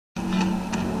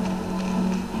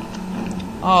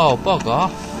Oh, bog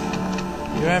off.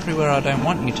 You're everywhere I don't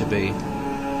want you to be.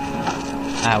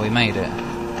 Ah, we made it.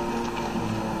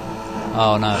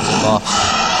 Oh no, it's a boss.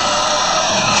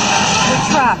 We're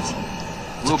trapped.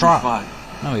 We'll be fine.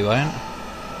 No, we won't.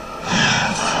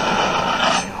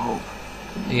 I hope.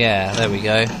 Yeah, there we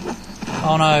go.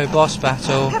 Oh no, boss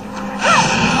battle.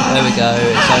 There we go,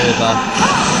 it's over.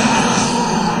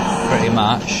 Pretty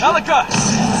much. Alaka!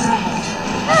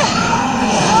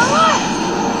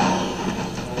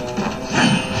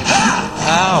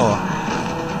 Ow!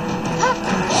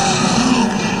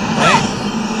 Wait.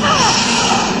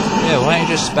 Yeah, why don't you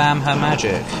just spam her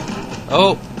magic?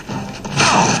 Oh!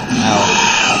 Ow.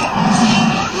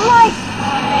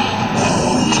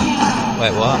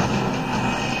 Wait, what?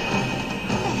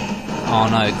 Oh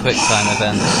no, quick time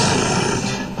events.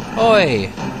 Oi!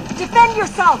 Defend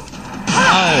yourself!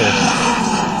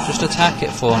 No! Just attack it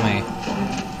for me.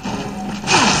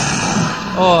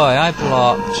 Oi, I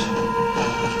blocked.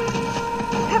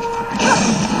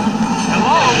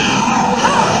 Hello?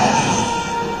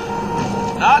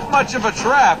 Not much of a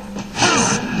trap.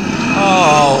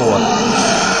 Oh!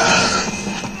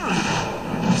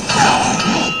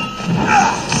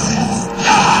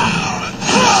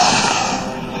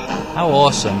 How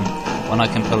awesome, when I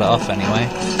can pull it off anyway.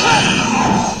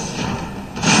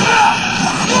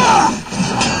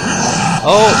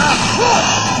 Oh!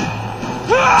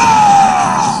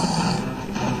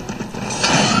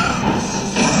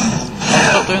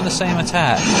 Stop doing the same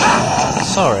attack.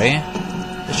 Sorry.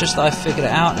 It's just that I figured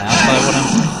it out now, so I wouldn't...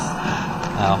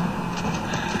 Oh.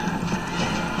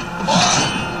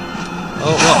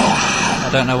 Oh, what? I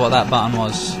don't know what that button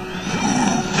was.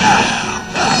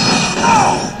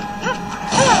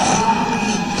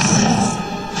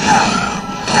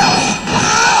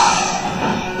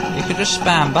 You could just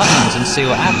spam buttons and see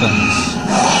what happens.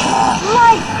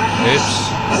 Oops.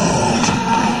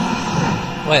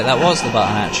 Wait, that was the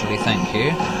button actually, thank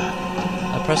you.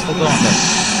 I pressed the gauntlet.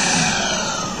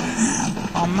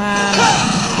 Oh man!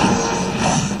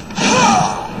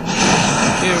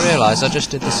 Do you realise I just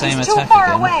did the same attack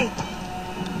again? Away.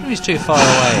 He's too far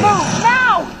away. Move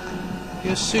now!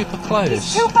 You're super close.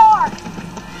 He's too far!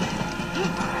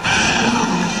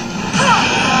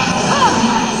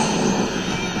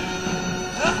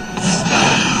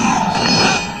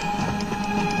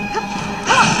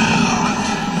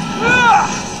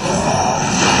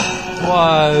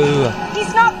 Whoa!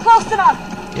 He's not close enough!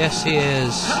 Yes, he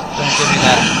is. Don't give me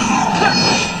that.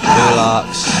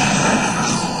 Gulax.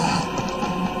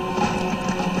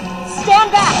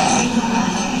 Stand back!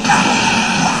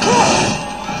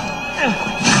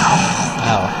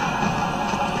 Ow.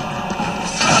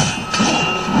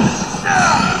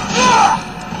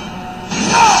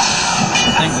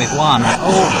 I think we've won.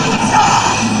 Oh!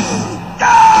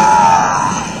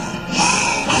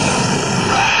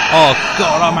 Oh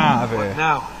god, I'm out of here.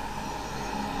 Now,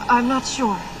 I'm not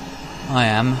sure. I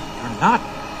am. you're not.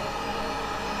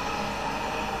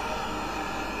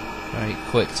 Very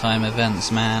quick time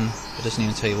events, man. It doesn't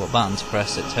even tell you what button to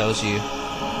press, it tells you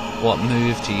what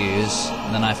move to use,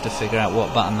 and then I have to figure out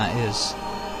what button that is.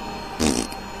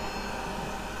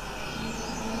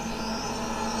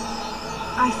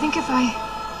 I think if I...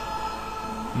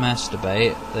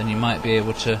 Masturbate, then you might be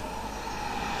able to...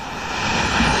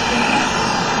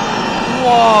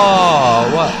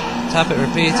 Whoa! What? Tap it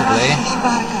repeatedly.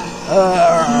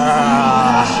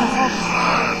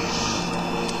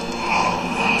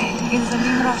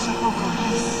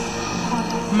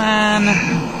 Man!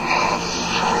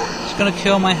 It's gonna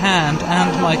kill my hand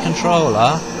and my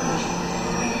controller.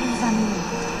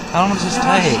 How long does this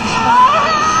take?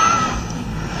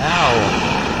 Ow!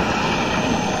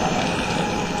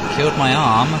 Killed my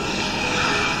arm.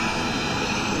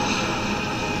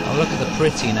 Oh, look at the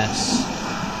prettiness.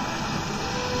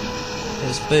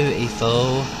 It's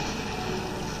beautiful.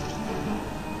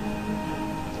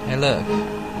 Hey look,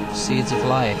 seeds of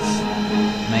life.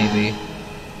 Maybe.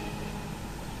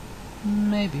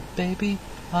 Maybe, baby,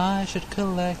 I should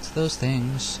collect those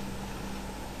things.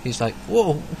 He's like,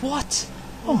 whoa, what?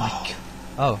 Oh my god.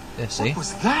 Oh, yeah, see? What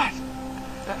was that?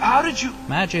 How did you...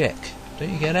 Magic. Don't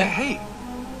you get it? Hey,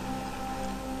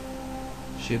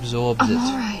 She absorbs I'm it.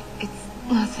 alright. It's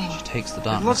nothing. She takes the it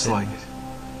darkness looks in. like it.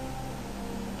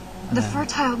 The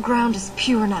fertile ground is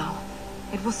pure now.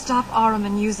 It will stop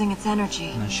Ahriman using its energy.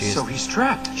 And then she's... So he's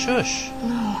trapped. Shush!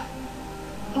 No.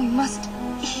 We must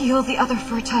heal the other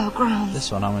fertile grounds.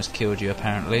 This one almost killed you,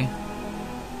 apparently.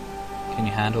 Can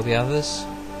you handle the others?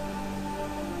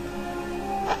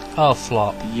 Oh,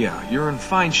 flop. Yeah, you're in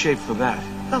fine shape for that.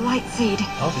 The light seed.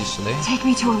 Obviously. Take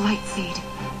me to a light seed.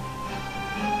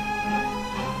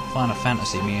 Final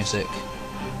Fantasy music.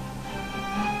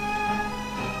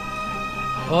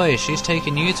 Oi, she's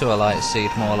taking you to a light seed,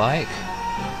 more like.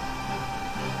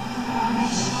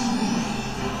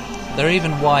 They're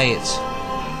even white.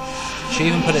 She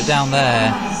even put it down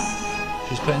there.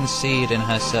 She's putting seed in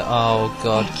her set. Oh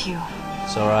god. Thank you.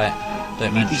 It's alright.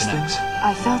 Don't mention These it. things?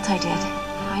 I felt I did.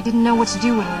 I didn't know what to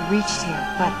do when we reached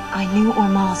here, but I knew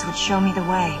Ormaz would show me the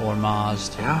way. Or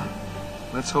Marsed. Yeah?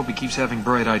 Let's hope he keeps having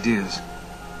bright ideas.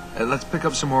 Let's pick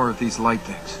up some more of these light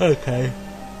things. Okay.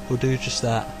 We'll do just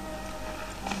that.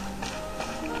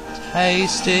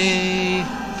 Hasty!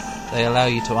 They allow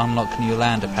you to unlock new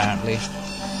land, apparently.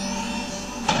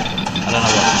 I don't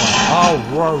know what point. Oh,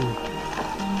 whoa!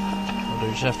 Well,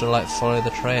 we just have to, like, follow the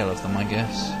trail of them, I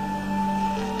guess.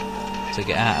 To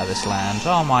get out of this land.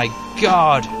 Oh my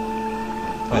god!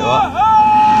 Wait, what?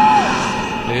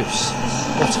 Oops.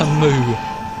 What a moo!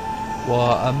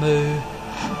 What a moo!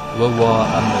 Well, what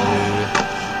a moo!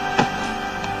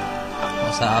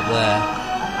 What's that up there?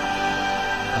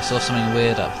 I saw something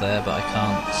weird up there, but I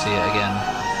can't see it again.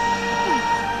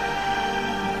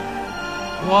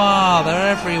 Wow,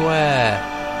 they're everywhere!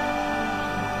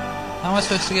 How am I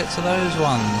supposed to get to those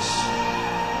ones?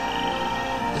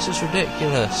 This is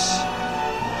ridiculous.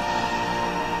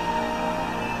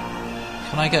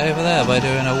 Can I get over there by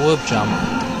doing a whoop jump?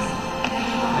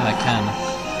 Yeah, I can.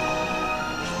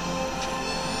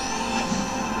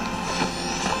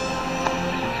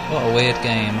 What a weird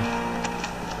game.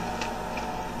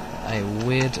 A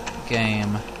weird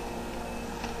game.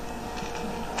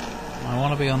 I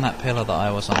want to be on that pillar that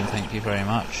I was on, thank you very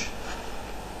much.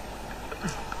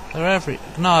 They're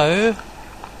no!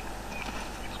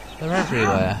 They're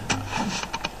everywhere.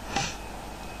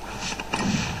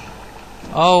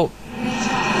 Oh!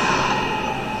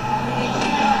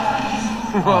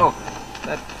 Whoa,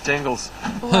 that tingles.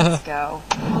 Let's go.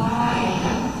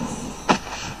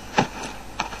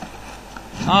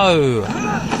 No!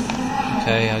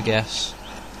 Okay, I guess.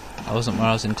 I wasn't where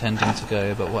I was intending to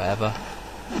go, but whatever.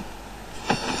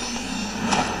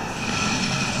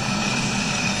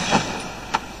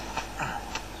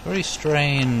 Very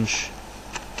strange.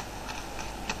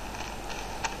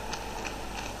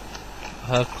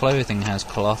 Her clothing has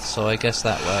cloth, so I guess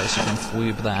that works. You can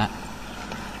fwoob that.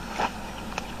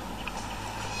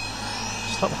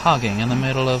 Stop hugging in the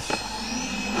middle of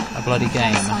a bloody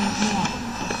game.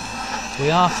 We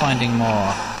are finding more.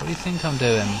 What do you think I'm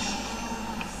doing?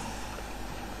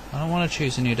 I don't want to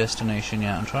choose a new destination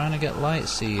yet. I'm trying to get light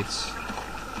seeds.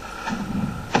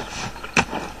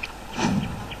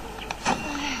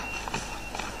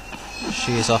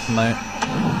 She's off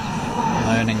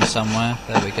moaning somewhere.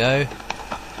 There we go.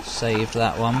 Saved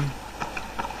that one.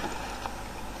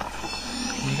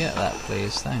 Can you get that,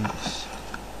 please? Thanks.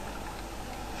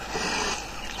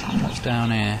 What's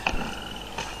down here?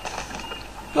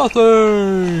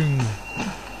 Nothing!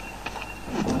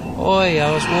 Oi,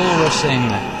 I was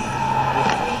walrusing.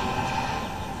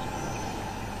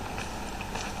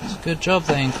 It's a good job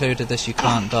they included this you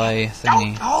can't die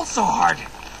thingy. Don't hold so hard!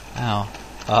 Ow.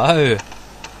 Oh!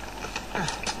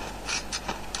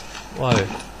 Whoa.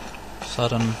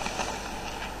 Sudden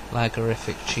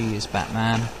lagorific cheese,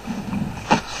 Batman.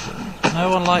 No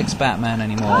one likes Batman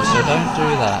anymore, so don't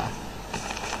do that.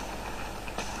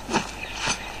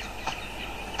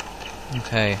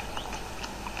 Okay.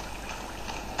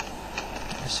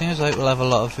 It seems like we'll have a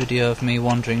lot of video of me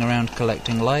wandering around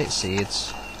collecting light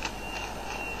seeds.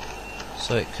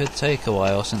 So it could take a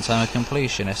while since I'm a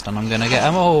completionist and I'm gonna get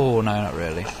them. Oh no, not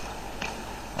really.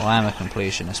 Well, I am a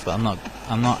completionist, but I'm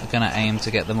not gonna aim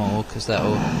to get them all because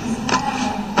that'll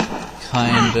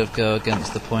kind of go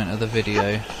against the point of the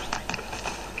video.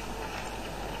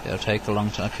 It'll take a long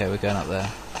time. Okay, we're going up there.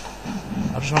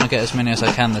 I just want to get as many as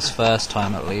I can this first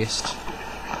time at least.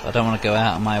 I don't want to go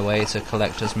out of my way to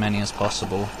collect as many as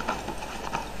possible.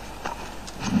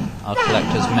 I'll collect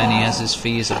as many as is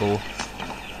feasible.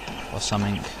 Or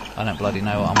something. I don't bloody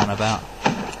know what I'm on about.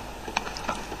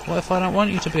 What if I don't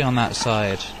want you to be on that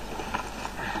side?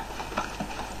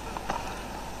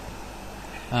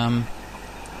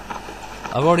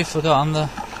 I've already forgotten the...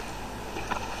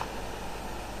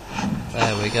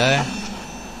 There we go.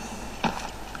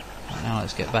 Now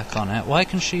let's get back on it. Why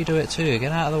can she do it too?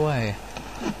 Get out of the way.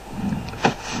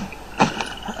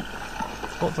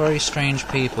 What very strange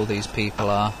people these people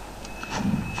are.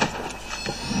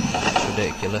 It's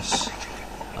ridiculous.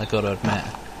 I gotta admit.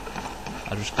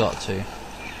 I just got to.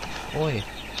 Oi.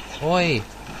 Oi!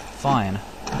 Fine.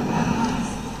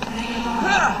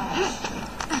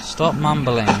 Stop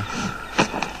mumbling.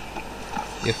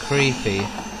 You're creepy.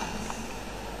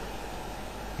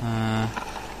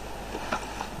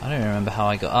 I don't remember how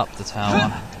I got up the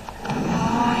tower.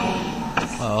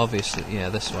 Well, obviously, yeah,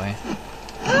 this way.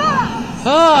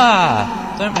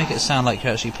 Ah! Don't make it sound like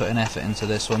you're actually putting effort into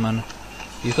this, woman.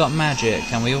 You've got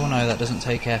magic, and we all know that doesn't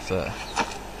take effort.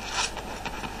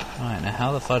 Right, now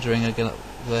how the fudge are we going to get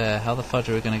there? How the fudge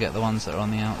are we going to get the ones that are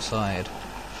on the outside?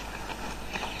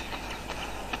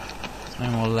 There's no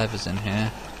more levers in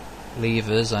here.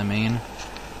 Levers, I mean.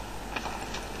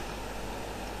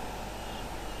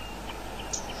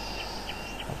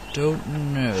 I don't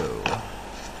know.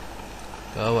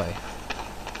 Go away.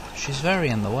 She's very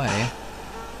in the way.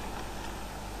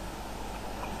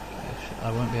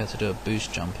 I won't be able to do a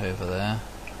boost jump over there.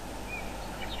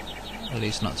 At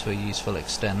least not to a useful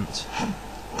extent.